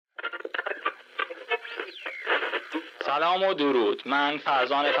سلام و درود. من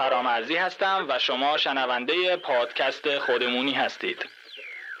فرزان فرامرزی هستم و شما شنونده پادکست خودمونی هستید.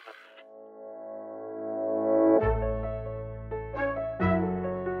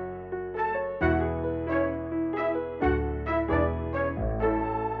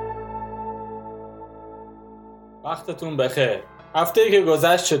 وقتتون بخیر. هفته‌ای که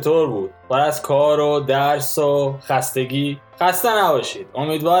گذشت چطور بود؟ پر از کار و درس و خستگی؟ خسته نباشید.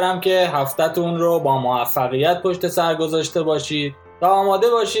 امیدوارم که هفته‌تون رو با موفقیت پشت سر گذاشته باشید و آماده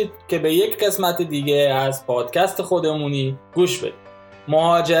باشید که به یک قسمت دیگه از پادکست خودمونی گوش بدید.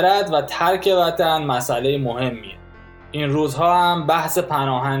 مهاجرت و ترک وطن مسئله مهمیه. این روزها هم بحث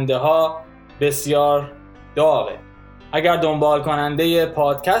پناهنده ها بسیار داغه. اگر دنبال کننده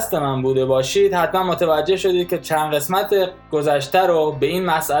پادکست من بوده باشید حتما متوجه شدید که چند قسمت گذشته رو به این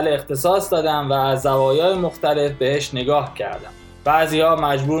مسئله اختصاص دادم و از زوایای مختلف بهش نگاه کردم. بعضی‌ها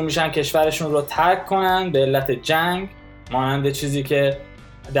مجبور میشن کشورشون رو ترک کنن به علت جنگ، مانند چیزی که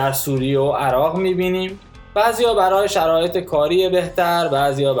در سوریه و عراق میبینیم. بعضی‌ها برای شرایط کاری بهتر،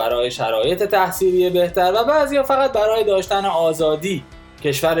 بعضی‌ها برای شرایط تحصیلی بهتر و بعضی‌ها فقط برای داشتن آزادی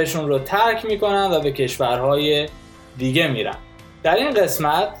کشورشون رو ترک میکنن و به کشورهای دیگه میرن. در این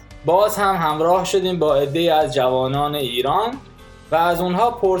قسمت باز هم همراه شدیم با عده‌ای از جوانان ایران و از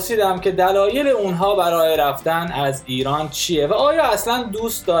اونها پرسیدم که دلایل اونها برای رفتن از ایران چیه و آیا اصلا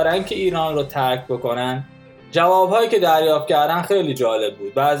دوست دارن که ایران رو ترک بکنن. جوابهایی که دریافت کردن خیلی جالب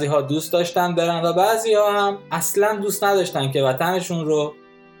بود. بعضی‌ها دوست داشتن برن و بعضی‌ها هم اصلا دوست نداشتن که وطنشون رو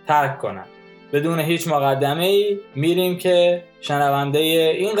ترک کنن. بدون هیچ مقدمه‌ای میریم که شنونده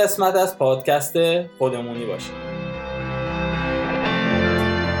این قسمت از پادکست خودمونی باشیم.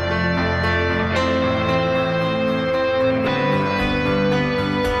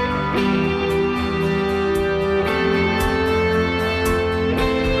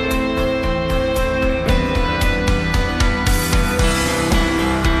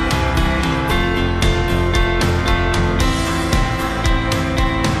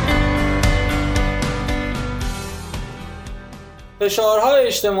 فشارهای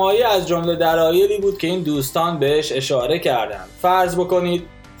اجتماعی از جمله دلایلی بود که این دوستان بهش اشاره کردند. فرض بکنید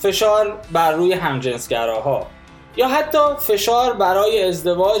فشار بر روی همجنسگراها یا حتی فشار برای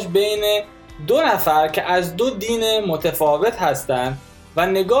ازدواج بین دو نفر که از دو دین متفاوت هستند و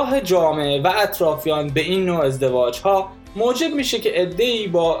نگاه جامعه و اطرافیان به این نوع ازدواجها موجب میشه که عده‌ای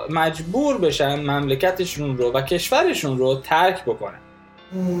با مجبور بشن مملکتشون رو و کشورشون رو ترک بکنن.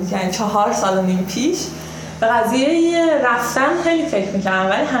 یعنی 4 سال و نیم پیش به قضیه رفتن خیلی فکر می‌کردم،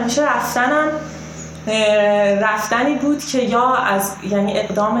 ولی همیشه رفتنی بود که یا از یعنی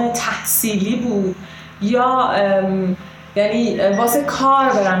اقدام تحصیلی بود یا یعنی واسه کار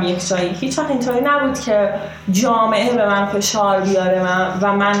برم یک جایی. هیچ وقت اینطوری نبود که جامعه به من فشار بیاره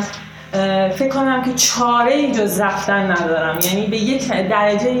و من فکر کنم که چاره‌ای جز رفتن ندارم. یعنی به یک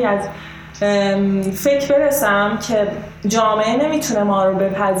درجه‌ای از فکر برسم که جامعه نمیتونه ما رو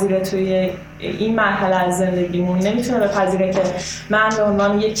بپذیره توی این مرحله از زندگیمون، نمیتونه بپذیره که من به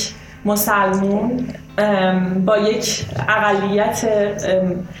عنوان یک مسلمون با یک اقلیت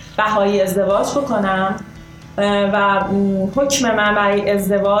بهایی ازدواج بکنم و حکم من برای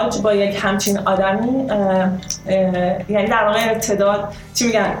ازدواج با یک همچین آدمی یعنی در واقع ارتداد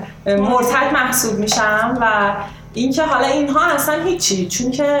مرتد محسوب میشم و اینکه حالا اینها اصلا هیچی،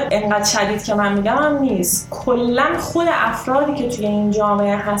 چون که انقدر شدید که من میگم هم نیست. کلا خود افرادی که توی این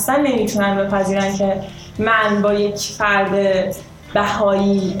جامعه هستن نمیتونن بپذیرن که من با یک فرد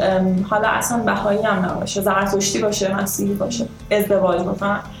بهایی، حالا اصلا بهایی هم نباشه، زرتشتی باشه، مسیحی باشه، ازدواج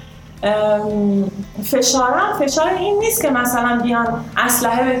بکنم. فشار این نیست که مثلا بیان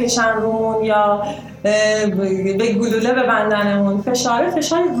اسلحه بکشن رومون یا به گلوله ببندنمون. فشار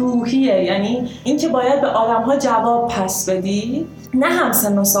روحیه، یعنی این که باید به آدم‌ها جواب پس بدی، نه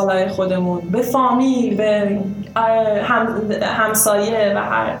همسن و سالای خودمون، به فامیل، به همسایه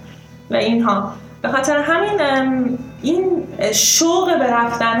و اینها. به خاطر همین این شوق به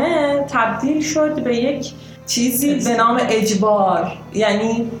رفتنه تبدیل شد به یک چیزی به نام اجبار.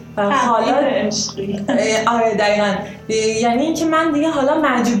 یعنی حالا آره دقیقاً، یعنی اینکه من دیگه حالا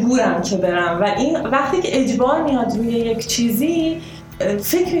مجبورم که برم و این وقتی که اجبار میاد روی یک چیزی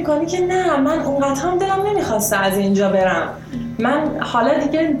فکر میکنی که نه، من اونقدر هم دلم نمیخواسته از اینجا برم، من حالا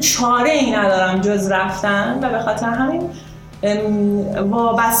دیگه چاره ای ندارم جز رفتن. و به خاطر همین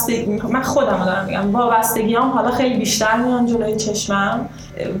وابستگی، من خودم دارم میگم، وابستگیام حالا خیلی بیشتر میان جلوی چشمم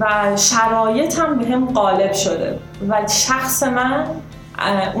و شرایطم به هم غالب شده. و شخص من،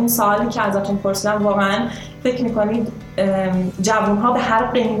 اون سوالی که ازتون پرسیدم، واقعا فکر میکنید جوانها به هر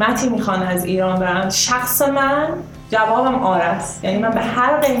قیمتی میخوان از ایران برن؟ شخص من جوابم آره است. یعنی من به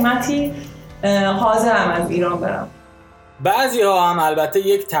هر قیمتی حاضرم از ایران برم. بعضی ها هم البته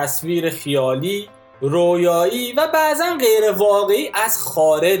یک تصویر خیالی، رویایی و بعضا غیر واقعی از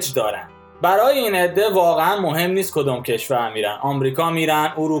خارج دارن. برای این عده واقعا مهم نیست کدوم کشور میرن، آمریکا میرن،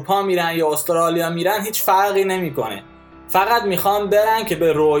 اروپا میرن یا استرالیا میرن، هیچ فرقی نمیکنه. فقط میخوان برن که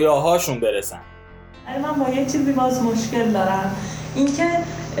به رویاهاشون برسن. من با یه چیزی باز مشکل دارم، اینکه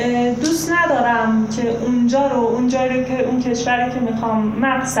دوست ندارم که اونجایی که اون کشوری که میخوام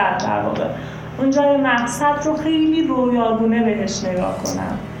مقصد در واقع اونجای مقصد رو خیلی رویاگونه بهش نگاه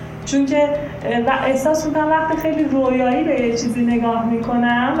کنم، چون که احساس میکنم وقتی خیلی رویایی به یه چیزی نگاه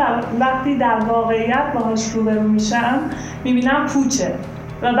میکنم و وقتی در واقعیت باهاش روبرو میشم میبینم پوچه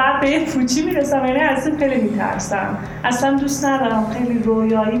و بعد به یه پوچی میرسم، یعنی از این خیلی میترسم. اصلا دوست ندارم خیلی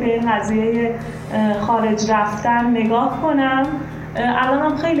رویایی به این قضیه خارج رفتن نگاه کنم. الان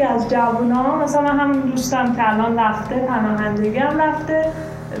هم خیلی از جوانان، مثلا همون دوستم که الان رفته پناهندگی هم رفته،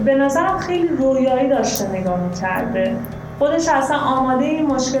 به نظرم خیلی رویایی داشته نگاه میکرده، خودش اصلا آماده این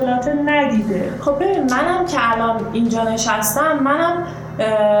مشکلات ندیده. خب ببین منم که الان اینجا نشستم، منم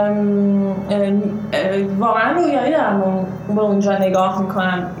واقعا رویایی دارم به اونجا نگاه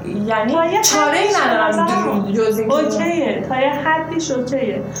میکنم، یعنی چاره‌ای ندارم جز این. اوکیه، تا یه حدیش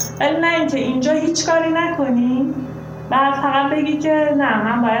اوکیه، ولی نه اینکه اینجا هیچ کاری نکنی بعد فقط بگی که نه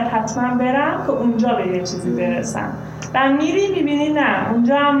من باید حتما برم که اونجا به یه چیزی برسم و میری میبینی نه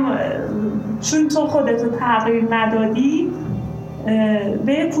اونجا هم چون تو خودتو تغییر ندادی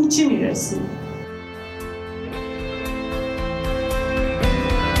به یه پوچی میرسی.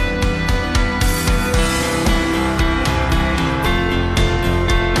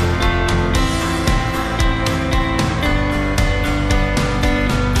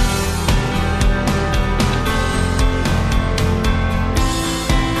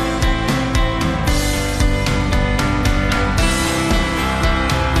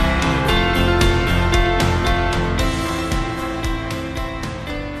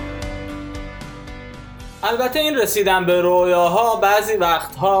 البته این رسیدن به رویاها بعضی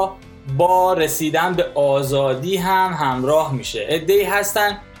وقتها با رسیدن به آزادی هم همراه میشه. عده‌ای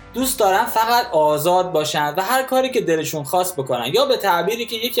هستن دوست دارن فقط آزاد باشن و هر کاری که دلشون خواست بکنن، یا به تعبیری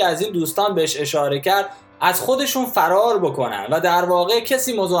که یکی از این دوستان بهش اشاره کرد از خودشون فرار بکنن و در واقع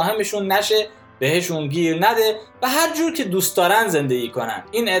کسی مزاحمشون نشه، بهشون گیر نده و هر جور که دوست دارن زندگی کنن.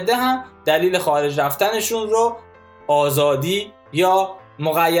 این عده هم دلیل خارج رفتنشون رو آزادی یا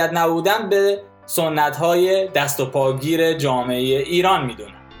مقید نبودن به سنت‌های دست و پاگیر جامعه ایران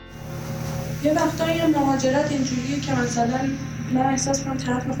میدونن. یه وقتایی مهاجرت اینجوریه که مثلا من احساس کنم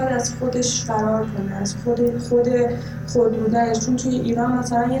طرف میخواد از خودش فرار کنه، از خود بودنش، چون توی ایران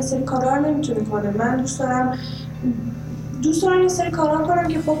مثلا یه سری کارا رو نمیتونه کنه. من دوست دارم یه سری کارا کنم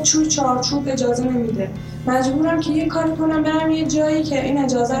که خب چارچوب اجازه نمیده، مجبورم که یه کاری کنم برم یه جایی که این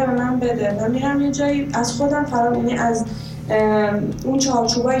اجازه رو به من بده و میرم یه جایی از خودم فرار، یعنی از اون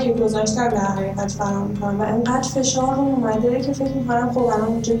چارچوبایی که گذاشتن در حقیقت فرار میکنم و انقدر فشار رو اومده که فکر میکنم خب الان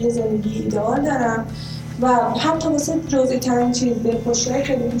اونجا یه زندگی ایدئال دارم و حتی واسه جزئی ترین چیز دلخوشی‌های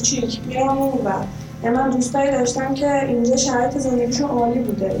خیلی کوچیک میرم اونور. یعنی من دوستایی داشتم که اینجا شرایط زندگیشون عالی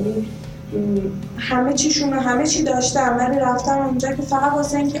بوده، یعنی همه چی داشتم ولی رفتم اونجا که فقط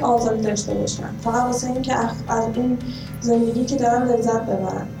واسه اینکه آزادی داشته باشن، فقط واسه اینکه از اون زندگی که دارن لذت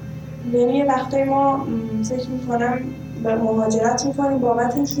ببرن. یعنی یه وقتایی ما فکر میکنم به مهاجرت میکنیم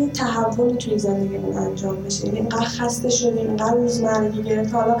بابت اینکه تحولی توی زندگیمون انجام بشه، یعنی اینقدر خسته شدیم، اینقدر روزمرگی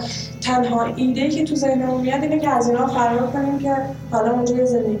گرفت، حالا تنها ایده‌ای که تو ذهنمون میاد اینه که از اینا فرار کنیم که حالا اونجا یه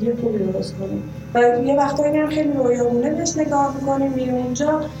زندگی خوبی درست کنیم و یه وقتایی هم خیلی رویاگونه بهش نگاه میکنیم، میریم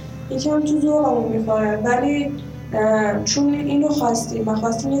اونجا یکم تو ذوقمون میخوره، ولی چون اینو خواستیم و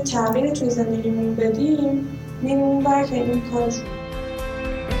خواستیم یه تغییر توی زندگیمون بدیم میریم اونور که این کارش.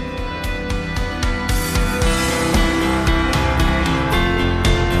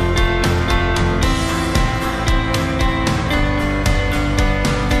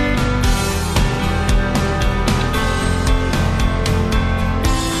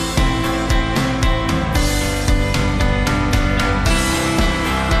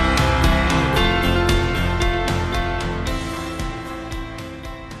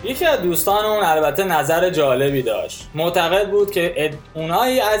 یکی از دوستانمون البته نظر جالبی داشت. معتقد بود که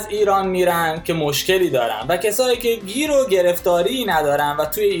اونایی از ایران میرن که مشکلی دارن و کسایی که گیر و گرفتاری ندارن و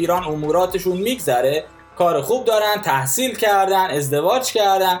توی ایران اموراتشون میگذره، کار خوب دارن، تحصیل کردن، ازدواج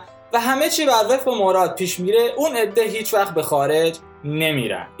کردن و همه چی بر وفق مراد پیش میره، اون عده هیچ وقت به خارج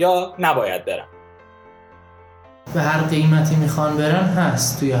نمیرن یا نباید برن. به هر قیمتی میخوان برن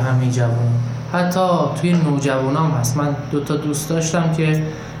هست توی همه جوان، حتی توی نوجوانام هست. من 2 دوست داشتم که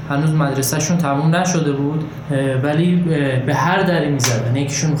هنوز مدرسهشون تموم نشده بود ولی به هر دری میزدن.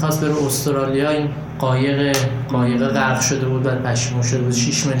 یکیشون میخواست بره استرالیا، این قایق غرق شده بود و پشیمون شده بود،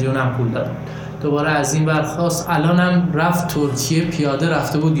 6 میلیون هم پول داد. دوباره از این برخواست، الان هم رفت ترکیه پیاده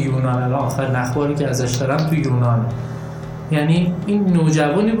رفته بود یونان. الان آخرین اخباری که ازش دارم تو یونان. یعنی این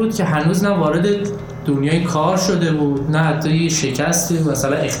نوجوانی بود که هنوز نه وارد دنیای کار شده بود، نه حتی شکستی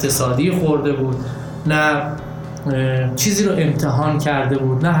مثلا اقتصادی خورده بود، نه چیزی رو امتحان کرده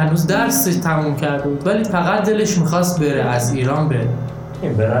بود، نه هنوز درس تموم کرده بود، ولی فقط دلش میخواست بره از ایران بره.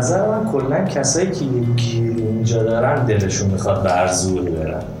 به نظر من کلا کسایی که گیر اینجا دارن دلشون میخواد بر زور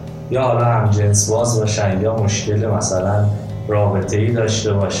برن، یا حالا هم جنس باز باشن، یا مشکل مثلا رابطه‌ای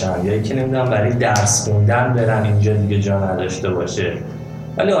داشته باشن، یا اینکه نمیدونم برای درس خوندن برن اینجا دیگه جا نداشته باشه.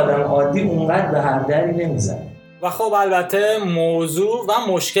 ولی آدم عادی اونقدر به هر دری نمیزنه. و خب البته موضوع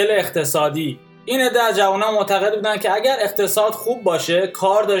و مشکل اقتصادی، این عده از جوانان معتقد بودن که اگر اقتصاد خوب باشه،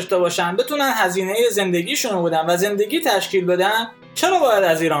 کار داشته باشن، بتونن هزینه زندگیشون رو بدن و زندگی تشکیل بدن، چرا باید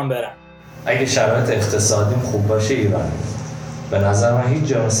از ایران برن؟ اگه شرایط اقتصادیم خوب باشه ایران، به نظر من هیچ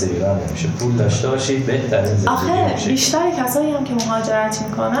جا مثل ایران نمیشه. پول داشته باشید بهترین زندگی آخه میشه. بیشتر کسایی هم که مهاجرت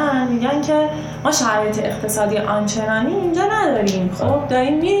میکنن میگن که ما شرایط اقتصادی آنچنانی اینجا نداریم، خب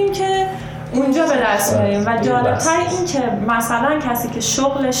داریم میریم که اونجا به دست میاریم. و جالب‌تر این که مثلا کسی که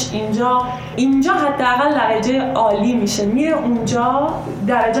شغلش اینجا حداقل درجه عالی میشه، میره اونجا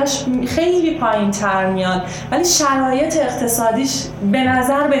درجهش خیلی پایین‌تر میاد، ولی شرایط اقتصادیش به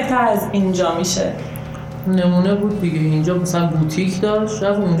نظر بهتر از اینجا میشه. نمونه بود دیگه، اینجا مثلا بوتیک داشت،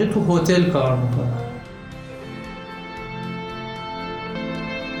 رفت اونجا تو هتل کار میکنه.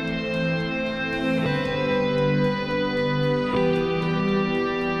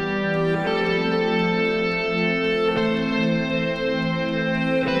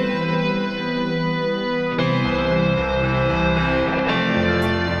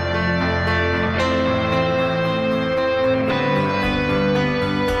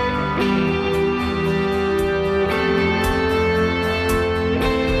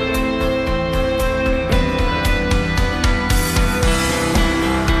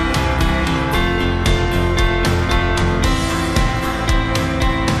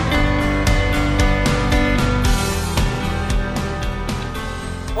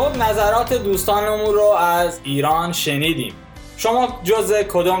 نظرات دوستانمون رو از ایران شنیدیم. شما جزء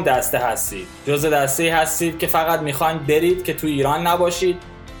کدوم دسته هستید؟ جزء دسته هستید که فقط میخواین برید که تو ایران نباشید؟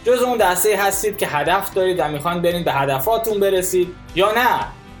 جزء اون دسته هستید که هدف دارید و میخواین برید به هدفاتون برسید؟ یا نه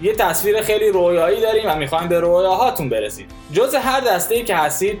یه تصویر خیلی رویایی داریم و میخواین به رویاهاتون برسید؟ جزء هر دسته‌ای که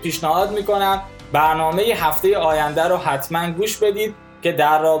هستید پیشنهاد میکنم برنامه هفته آینده رو حتما گوش بدید که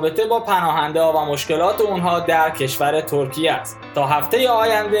در رابطه با پناهنده ها و مشکلات اونها در کشور ترکیه است. تا هفته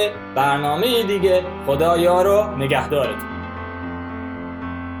آینده برنامه دیگه، خدا یار و نگهدارتون.